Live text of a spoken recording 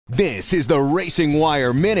This is the Racing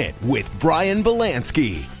Wire Minute with Brian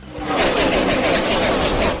Belansky.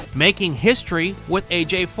 Making history with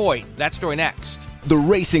A.J. Foyt. That story next. The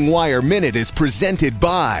Racing Wire Minute is presented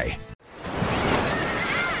by...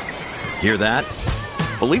 Hear that?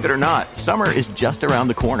 Believe it or not, summer is just around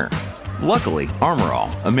the corner. Luckily, Armor All,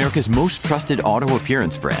 America's most trusted auto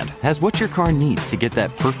appearance brand, has what your car needs to get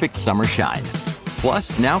that perfect summer shine.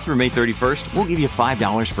 Plus, now through May 31st, we'll give you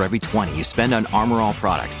 $5 for every $20 you spend on Armor All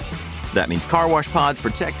products. That means car wash pods,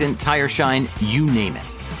 protectant, tire shine, you name it.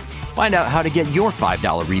 Find out how to get your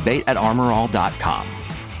 $5 rebate at armorall.com.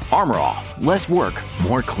 Armor All, less work,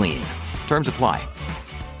 more clean. Terms apply.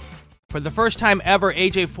 For the first time ever,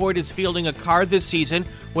 A.J. Foyt is fielding a car this season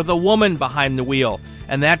with a woman behind the wheel.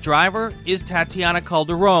 And that driver is Tatiana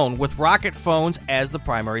Calderon, with Rocket Phones as the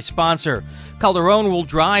primary sponsor. Calderon will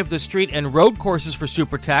drive the street and road courses for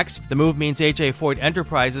Supertex. The move means A.J. Foyt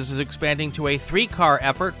Enterprises is expanding to a 3-car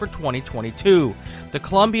effort for 2022. The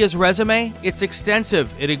Columbia's resume? It's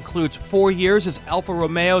extensive. It includes 4 years as Alfa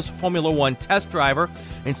Romeo's Formula One test driver,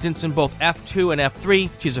 and stints in both F2 and F3.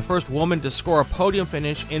 She's the first woman to score a podium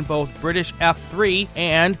finish in both British F3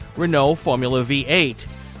 and Renault Formula V8.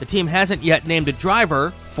 The team hasn't yet named a driver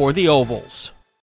for the ovals.